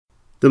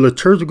The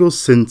liturgical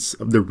sense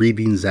of the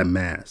readings at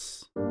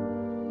Mass.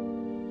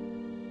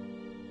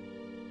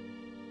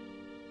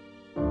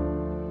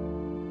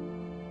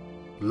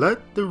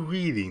 Let the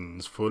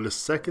readings for the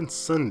second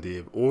Sunday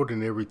of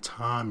Ordinary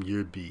Time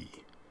Year be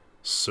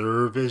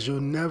serve as your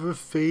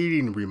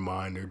never-fading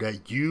reminder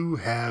that you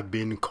have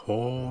been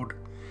called,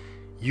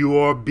 you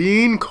are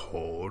being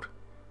called,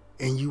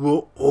 and you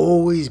will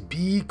always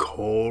be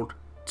called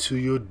to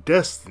your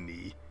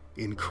destiny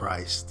in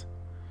Christ.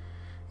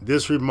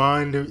 This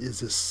reminder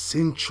is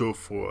essential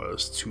for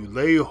us to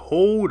lay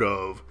hold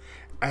of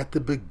at the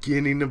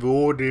beginning of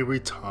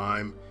ordinary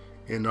time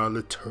in our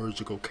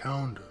liturgical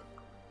calendar.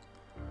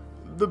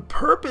 The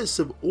purpose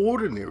of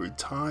ordinary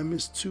time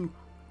is to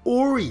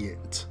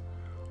orient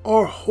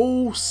our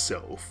whole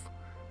self,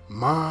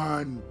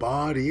 mind,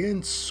 body,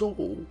 and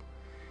soul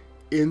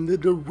in the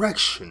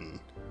direction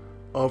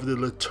of the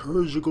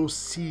liturgical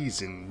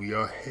season we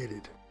are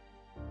headed.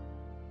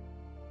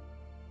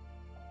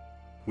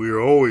 We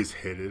are always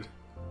headed,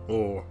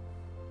 or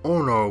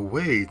on our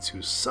way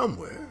to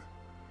somewhere.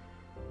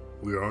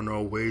 We are on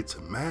our way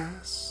to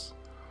Mass,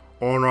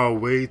 on our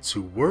way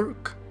to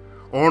work,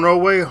 on our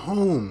way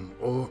home,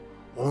 or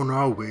on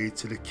our way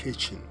to the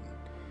kitchen.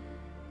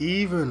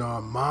 Even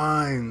our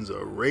minds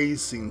are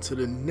racing to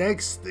the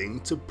next thing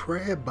to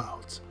pray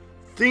about,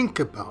 think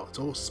about,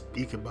 or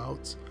speak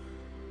about.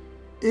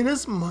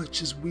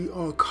 Inasmuch as we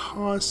are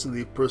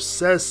constantly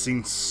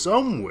processing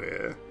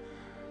somewhere,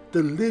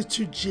 the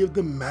liturgy of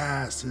the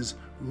Mass is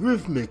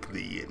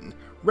rhythmically and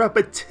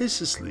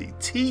repetitiously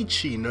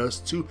teaching us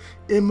to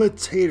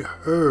imitate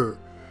her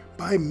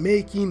by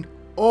making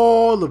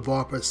all of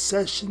our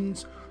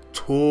processions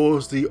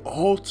towards the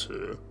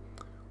altar,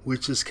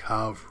 which is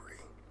Calvary.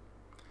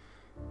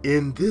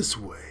 In this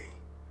way,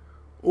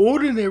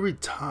 ordinary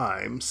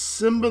time,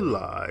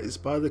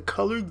 symbolized by the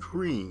color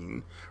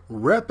green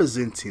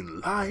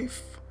representing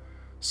life,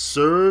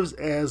 serves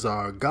as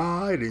our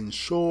guide and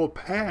sure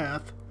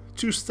path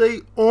to stay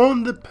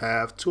on the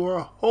path to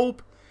our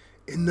hope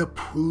in the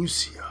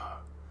Parousia,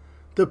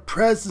 the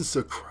presence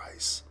of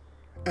Christ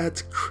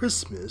at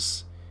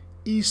Christmas,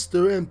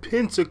 Easter, and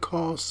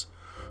Pentecost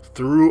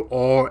through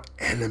our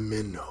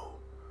anameno,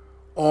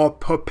 our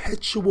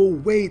perpetual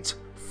wait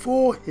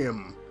for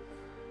Him.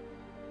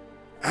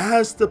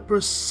 As the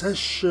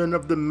procession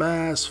of the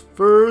Mass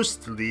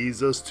first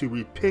leads us to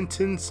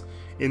repentance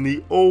in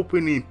the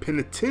opening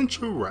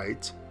penitential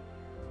rite,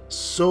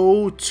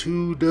 so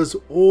too does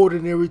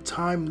ordinary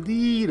time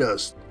lead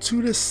us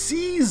to the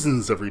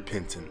seasons of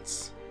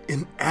repentance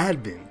in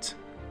Advent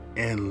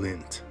and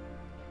Lent.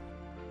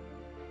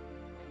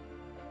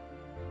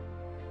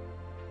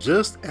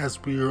 Just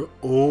as we are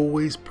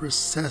always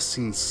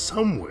processing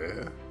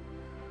somewhere,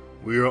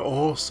 we are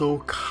also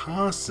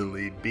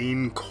constantly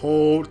being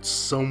called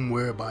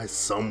somewhere by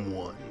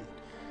someone.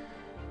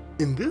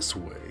 In this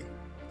way,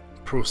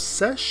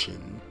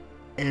 procession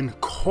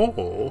and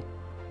call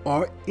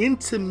are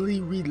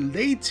intimately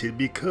related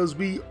because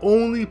we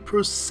only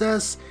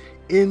process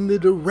in the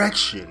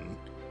direction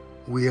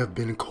we have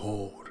been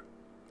called.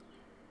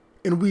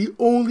 And we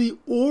only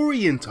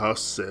orient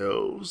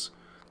ourselves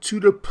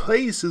to the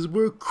places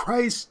where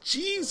Christ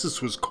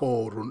Jesus was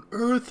called on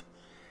earth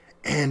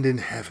and in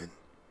heaven.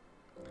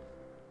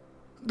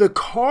 The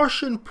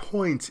caution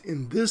point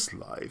in this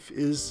life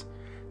is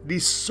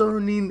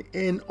discerning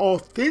an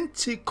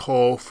authentic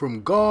call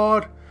from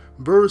God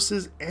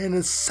versus an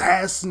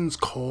assassin's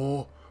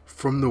call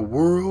from the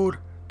world,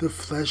 the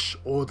flesh,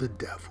 or the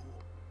devil.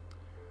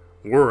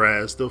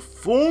 Whereas the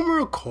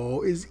former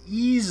call is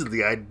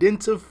easily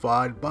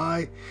identified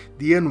by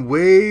the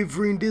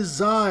unwavering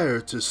desire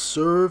to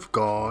serve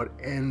God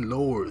and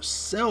lower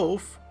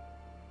self,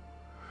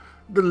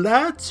 the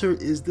latter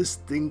is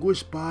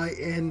distinguished by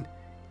an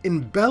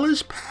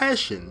embellished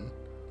passion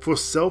for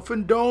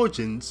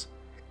self-indulgence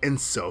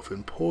and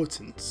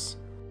self-importance.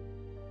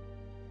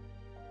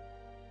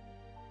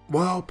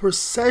 While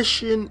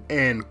procession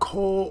and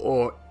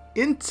call are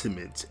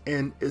intimate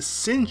and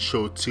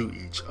essential to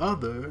each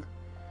other,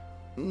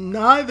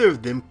 neither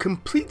of them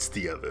completes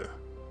the other.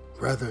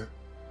 Rather,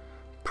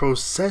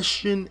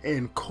 procession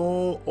and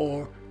call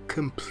are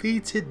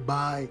completed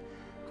by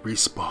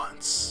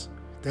response.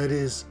 That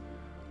is,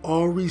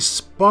 our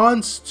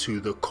response to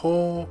the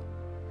call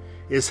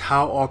is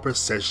how our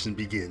procession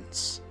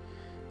begins.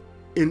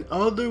 In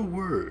other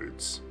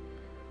words,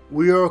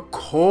 we are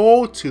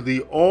called to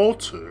the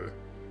altar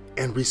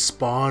and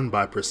respond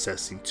by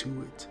processing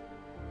to it.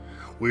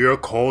 We are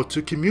called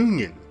to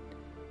communion,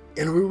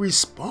 and we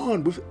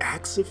respond with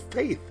acts of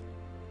faith.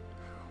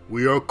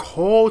 We are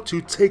called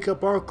to take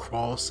up our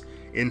cross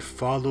and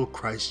follow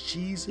Christ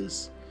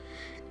Jesus,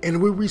 and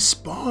we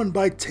respond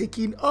by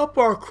taking up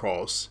our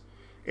cross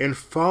and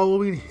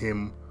following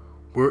Him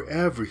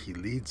wherever He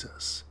leads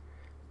us.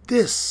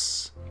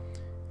 This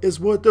is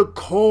what the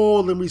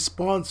call and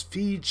response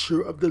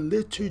feature of the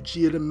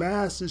liturgy of the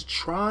Mass is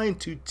trying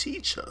to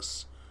teach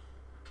us.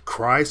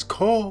 Christ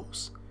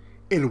calls,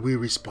 and we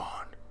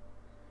respond.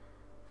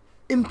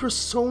 In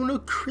persona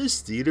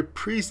Christi, the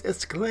priest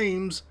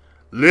exclaims,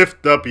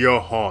 lift up your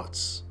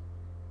hearts.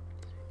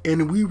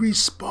 And we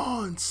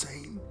respond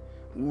saying,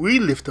 we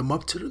lift them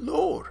up to the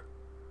Lord.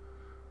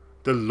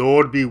 The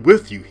Lord be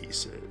with you, he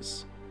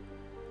says,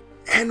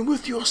 and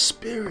with your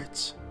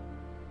spirit.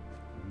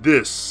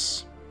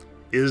 This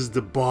is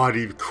the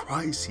body of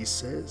Christ, he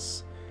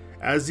says,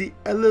 as he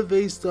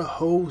elevates the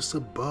host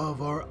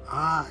above our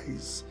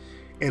eyes,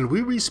 and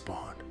we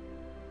respond,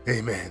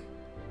 amen.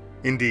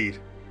 Indeed,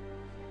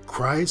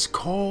 Christ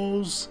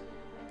calls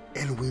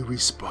and we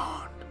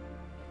respond.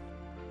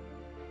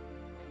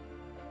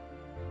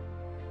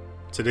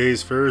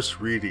 Today's first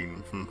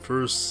reading from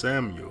 1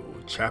 Samuel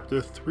chapter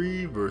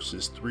 3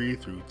 verses 3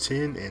 through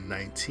 10 and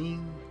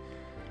 19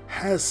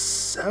 has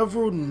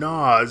several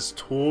nods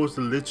towards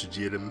the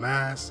liturgy of the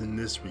Mass in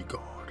this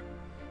regard.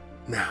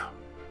 Now,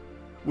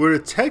 where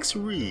the text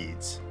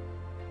reads,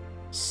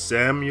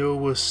 Samuel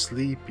was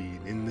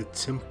sleeping in the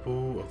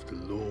temple of the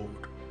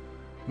Lord,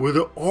 where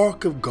the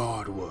ark of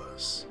God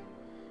was,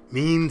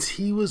 means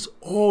he was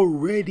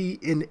already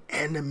in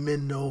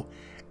Anamino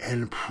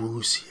and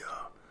Prussia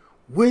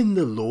when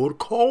the Lord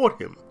called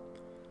him.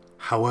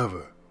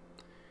 However,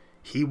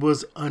 he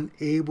was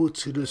unable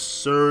to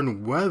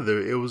discern whether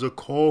it was a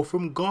call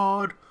from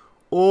God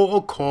or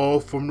a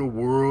call from the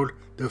world,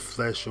 the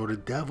flesh, or the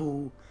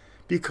devil,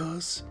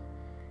 because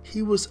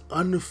he was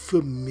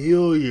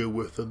unfamiliar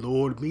with the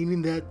Lord,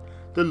 meaning that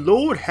the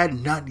Lord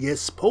had not yet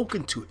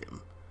spoken to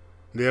him.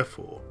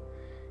 Therefore,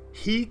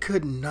 he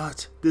could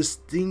not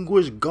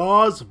distinguish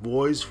God's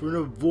voice from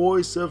the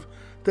voice of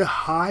the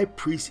high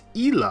priest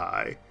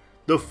Eli,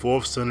 the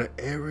fourth son of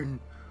Aaron,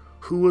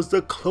 who was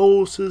the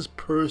closest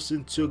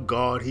person to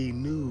God he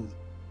knew.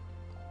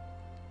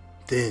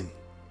 Then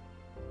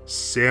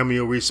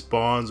Samuel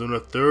responds on the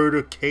third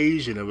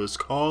occasion of his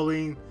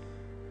calling,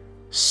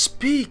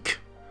 "Speak,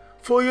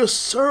 for your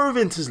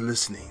servant is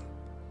listening."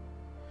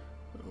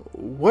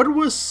 What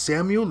was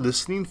Samuel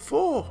listening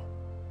for?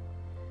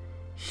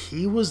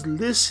 He was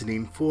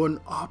listening for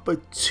an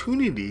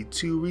opportunity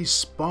to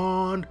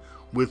respond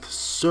with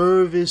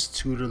service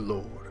to the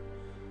Lord.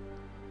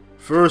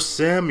 1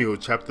 Samuel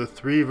chapter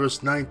 3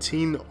 verse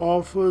 19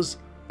 offers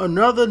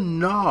another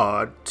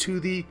nod to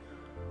the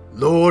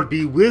 "Lord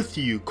be with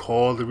you"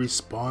 call, the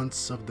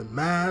response of the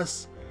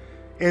Mass,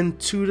 and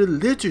to the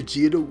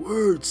liturgy of the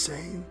Word,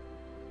 saying,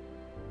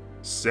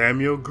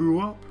 Samuel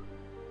grew up,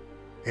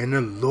 and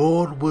the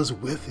Lord was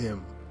with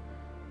him,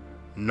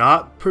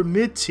 not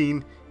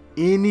permitting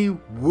any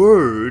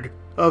word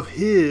of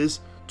his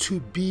to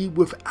be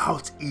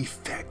without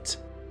effect.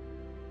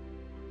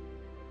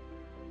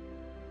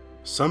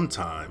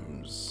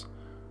 Sometimes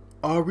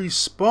our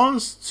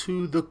response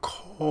to the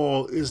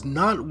call is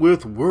not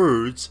with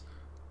words,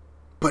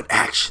 but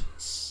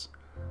actions.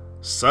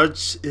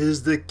 Such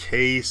is the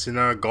case in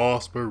our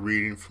gospel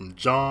reading from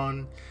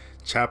John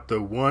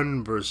chapter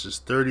 1 verses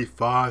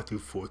 35 through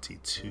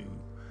 42,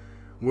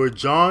 where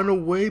John the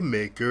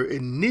Waymaker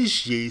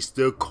initiates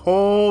the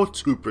call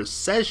to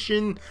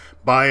procession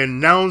by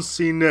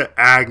announcing the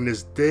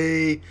Agnus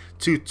Dei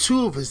to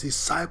two of his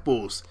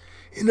disciples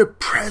in the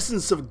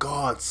presence of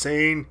God,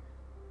 saying,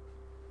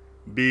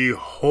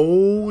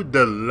 "Behold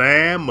the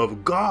Lamb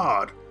of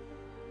God."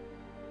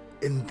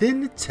 And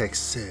then the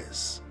text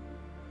says,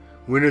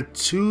 when the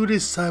two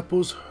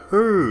disciples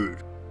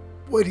heard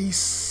what he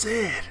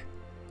said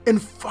and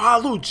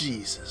followed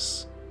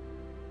Jesus.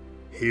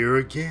 Here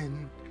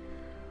again,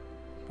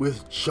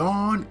 with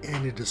John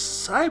and the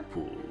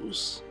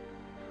disciples,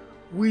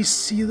 we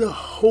see the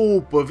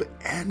hope of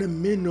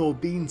Anamino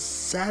being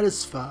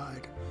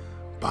satisfied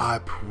by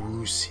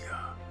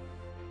Prussia.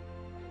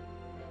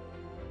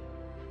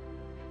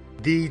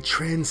 The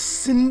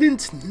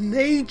transcendent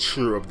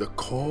nature of the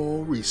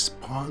call,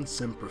 response,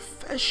 and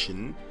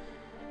profession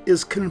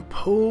is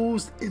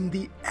composed in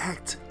the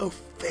act of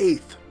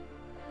faith.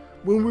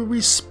 When we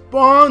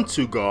respond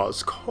to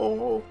God's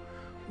call,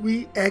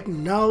 we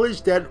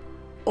acknowledge that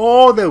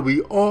all that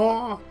we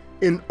are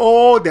and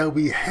all that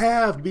we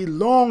have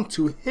belong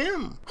to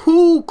Him,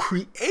 who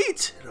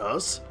created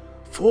us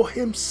for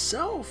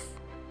Himself.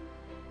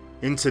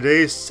 In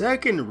today's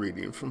second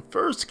reading from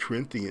 1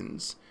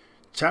 Corinthians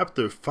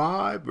chapter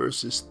 5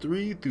 verses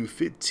 3 through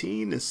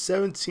 15 and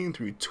 17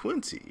 through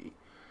 20,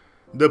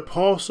 the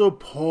Apostle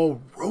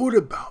Paul wrote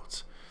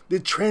about the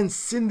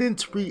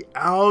transcendent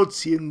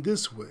reality in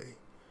this way.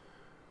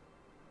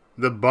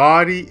 The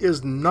body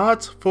is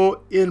not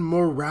for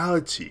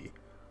immorality,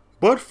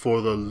 but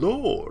for the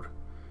Lord,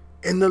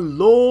 and the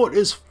Lord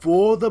is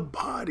for the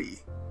body.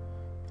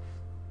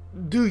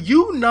 Do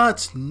you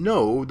not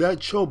know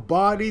that your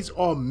bodies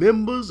are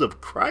members of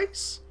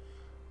Christ?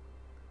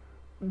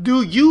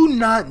 Do you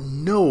not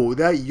know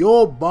that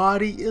your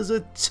body is a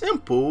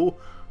temple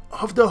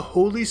of the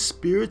Holy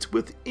Spirit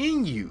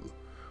within you,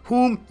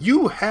 whom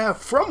you have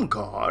from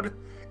God,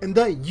 and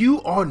that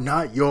you are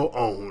not your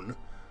own,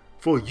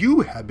 for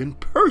you have been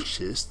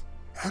purchased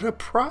at a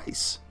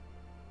price?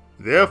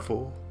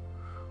 Therefore,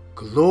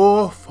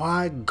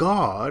 glorify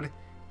God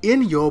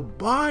in your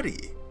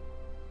body.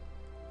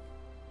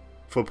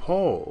 For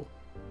Paul,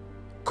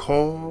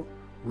 call,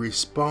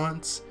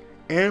 response,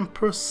 and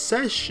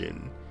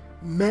procession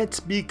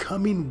meant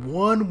becoming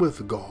one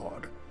with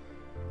God,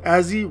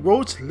 as he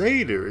wrote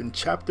later in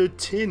chapter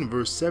 10,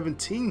 verse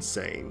 17,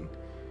 saying,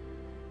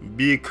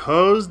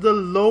 "Because the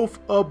loaf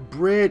of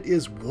bread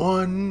is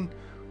one,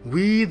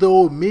 we,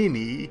 though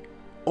many,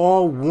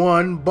 are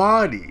one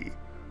body,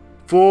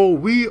 for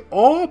we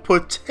all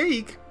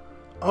partake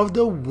of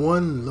the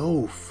one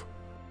loaf."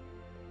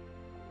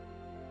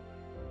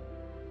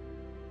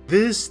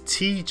 This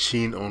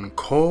teaching on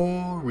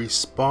call,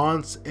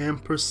 response,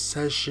 and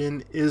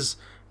procession is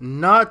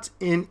not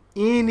in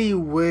any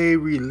way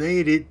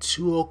related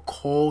to a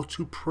call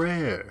to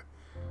prayer,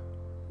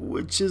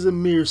 which is a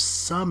mere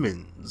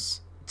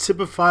summons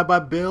typified by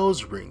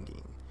bells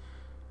ringing,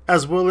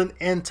 as well in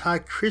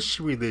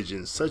anti-Christian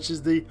religions such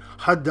as the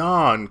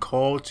Hadan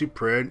call to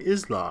prayer in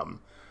Islam,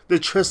 the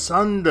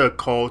Tresanda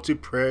call to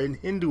prayer in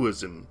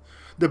Hinduism,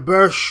 the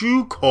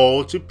Barshu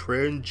call to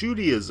prayer in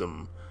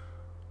Judaism.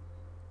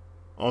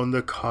 On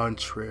the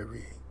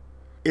contrary,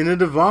 in the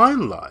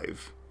divine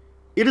life,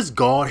 it is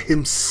God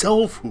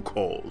himself who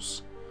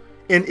calls,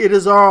 and it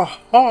is our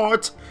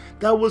heart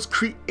that was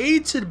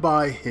created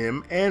by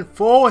him and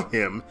for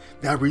him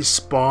that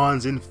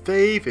responds in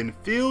faith and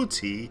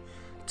fealty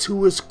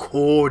to his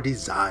core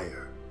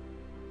desire.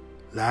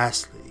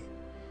 Lastly,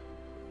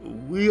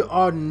 we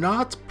are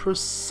not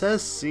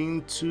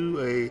processing to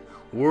a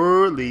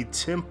worldly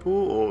temple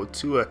or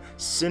to a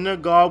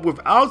synagogue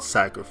without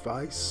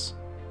sacrifice,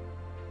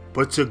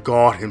 but to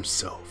God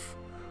himself,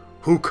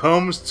 who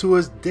comes to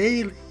us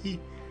daily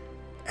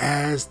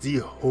as the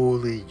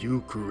Holy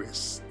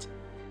Eucharist.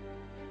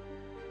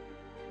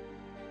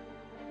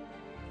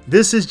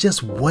 This is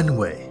just one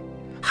way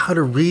how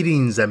the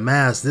readings at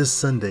Mass this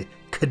Sunday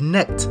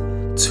connect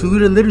to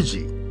the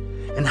liturgy,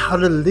 and how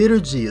the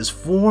liturgy is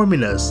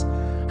forming us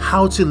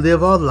how to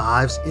live our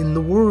lives in the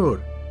world.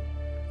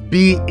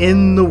 Be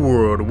in the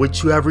world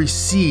which you have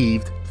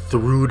received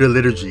through the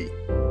liturgy.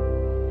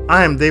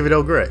 I am David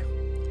L. Gray.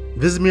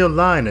 Visit me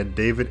online at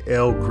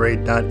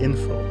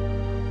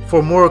davidlgray.info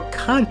for more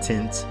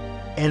content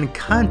and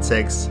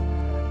context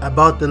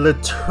about the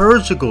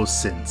liturgical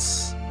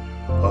sense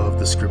of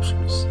the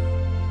scriptures.